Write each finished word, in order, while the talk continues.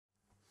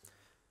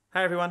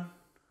Hi everyone.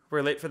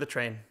 We're late for the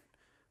train.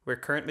 We're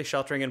currently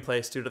sheltering in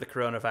place due to the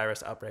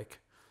coronavirus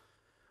outbreak.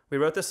 We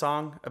wrote this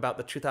song about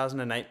the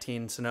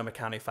 2019 Sonoma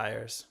County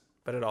fires,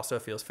 but it also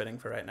feels fitting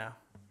for right now.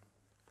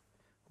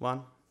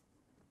 1,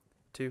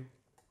 2,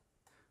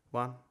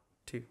 1,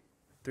 2,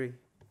 3,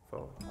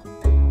 4.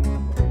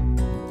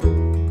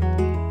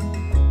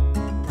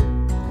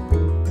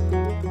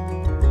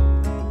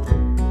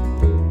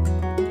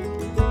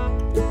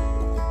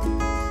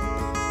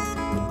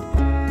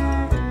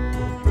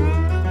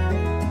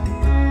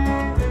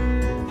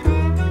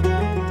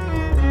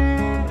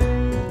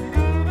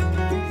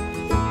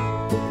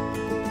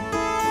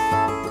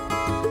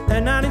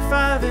 And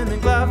 95 in the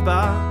glove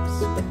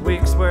box,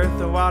 week's worth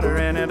of water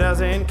and a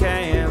dozen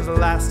cans.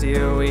 Last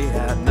year we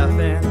had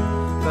nothing,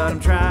 but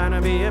I'm trying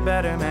to be a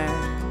better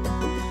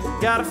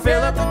man. Gotta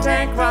fill up the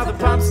tank while the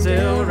pump's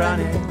still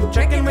running.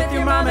 Checking with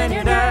your mom and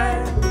your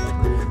dad.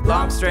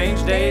 Long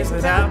strange days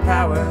without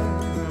power,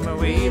 but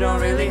we don't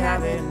really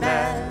have it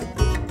bad.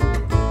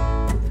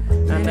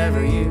 I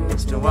never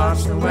used to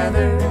watch the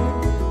weather.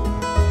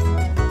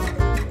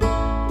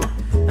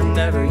 I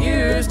never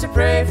used to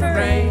pray for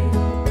rain.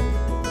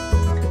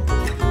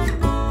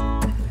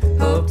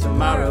 Hope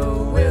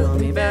tomorrow will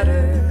be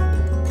better.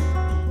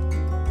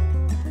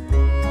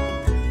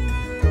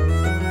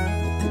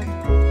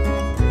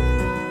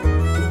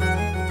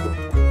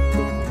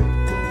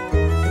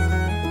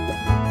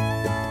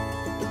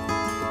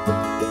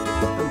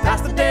 And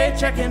pass the day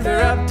checking for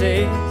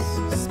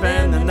updates.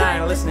 Spend the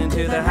night listening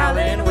to the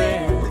howling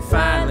wind.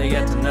 Finally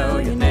get to know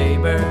your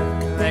neighbor.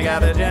 They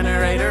got a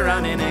generator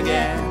running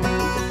again.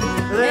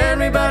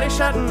 Everybody's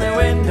shutting their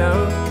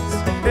windows.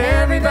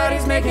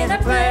 Everybody's making a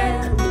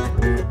plan.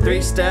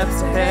 3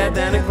 steps ahead,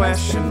 then a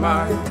question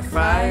mark.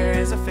 Fire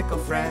is a fickle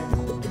friend.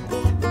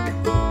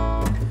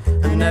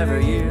 I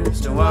never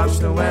used to watch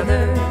the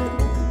weather.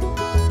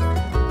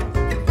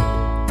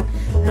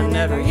 I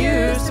never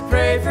used to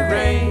pray for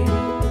rain.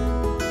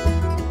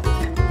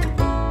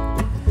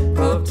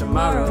 Hope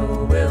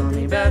tomorrow will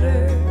be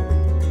better.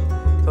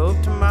 Hope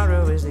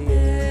tomorrow is the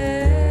end.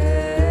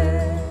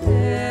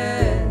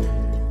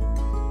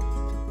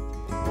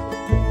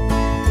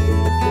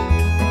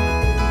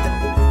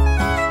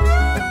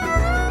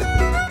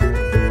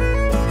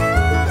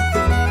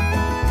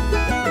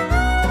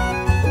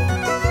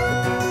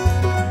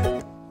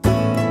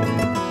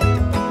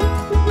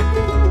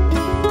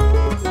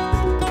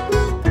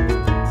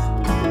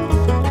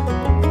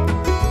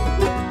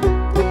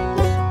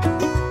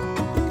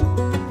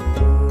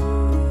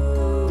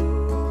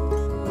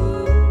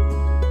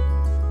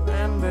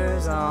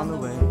 Embers on the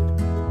way.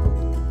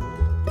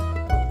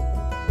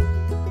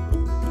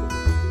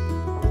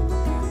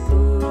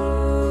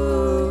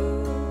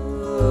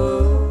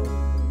 Ooh,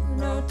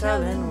 no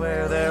telling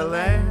where they'll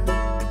land.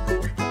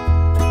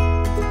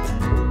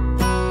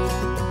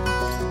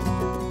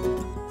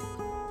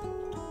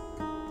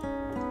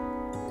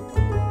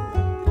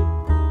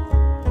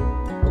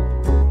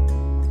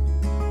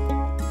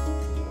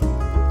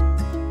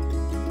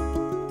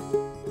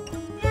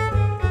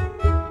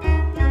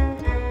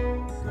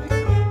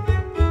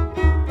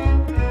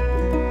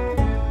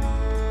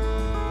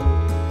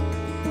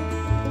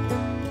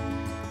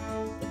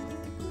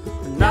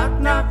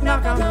 Knock, knock,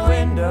 knock on the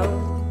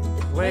window.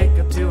 Wake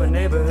up to a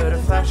neighborhood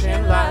of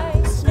flashing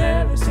lights.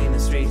 Never seen the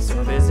streets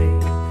so busy,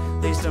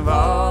 least of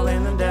all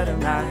in the dead of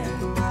night.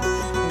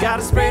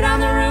 Gotta spray down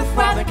the roof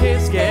while the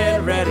kids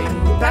get ready.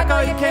 Pack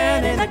all you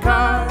can in the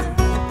car.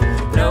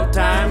 No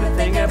time to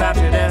think about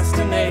your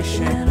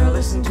destination or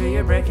listen to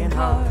your breaking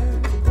heart.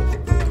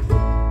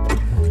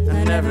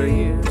 I never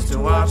used to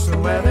watch the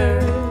weather.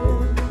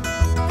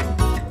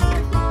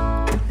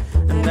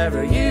 I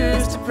never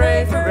used to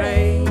pray for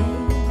rain.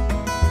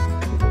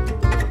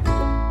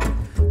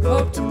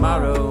 Hope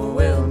tomorrow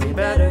will be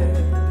better.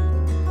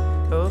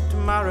 Hope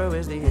tomorrow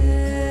is the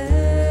end.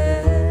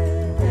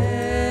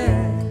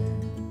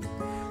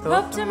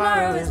 Hope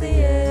tomorrow is the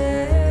end.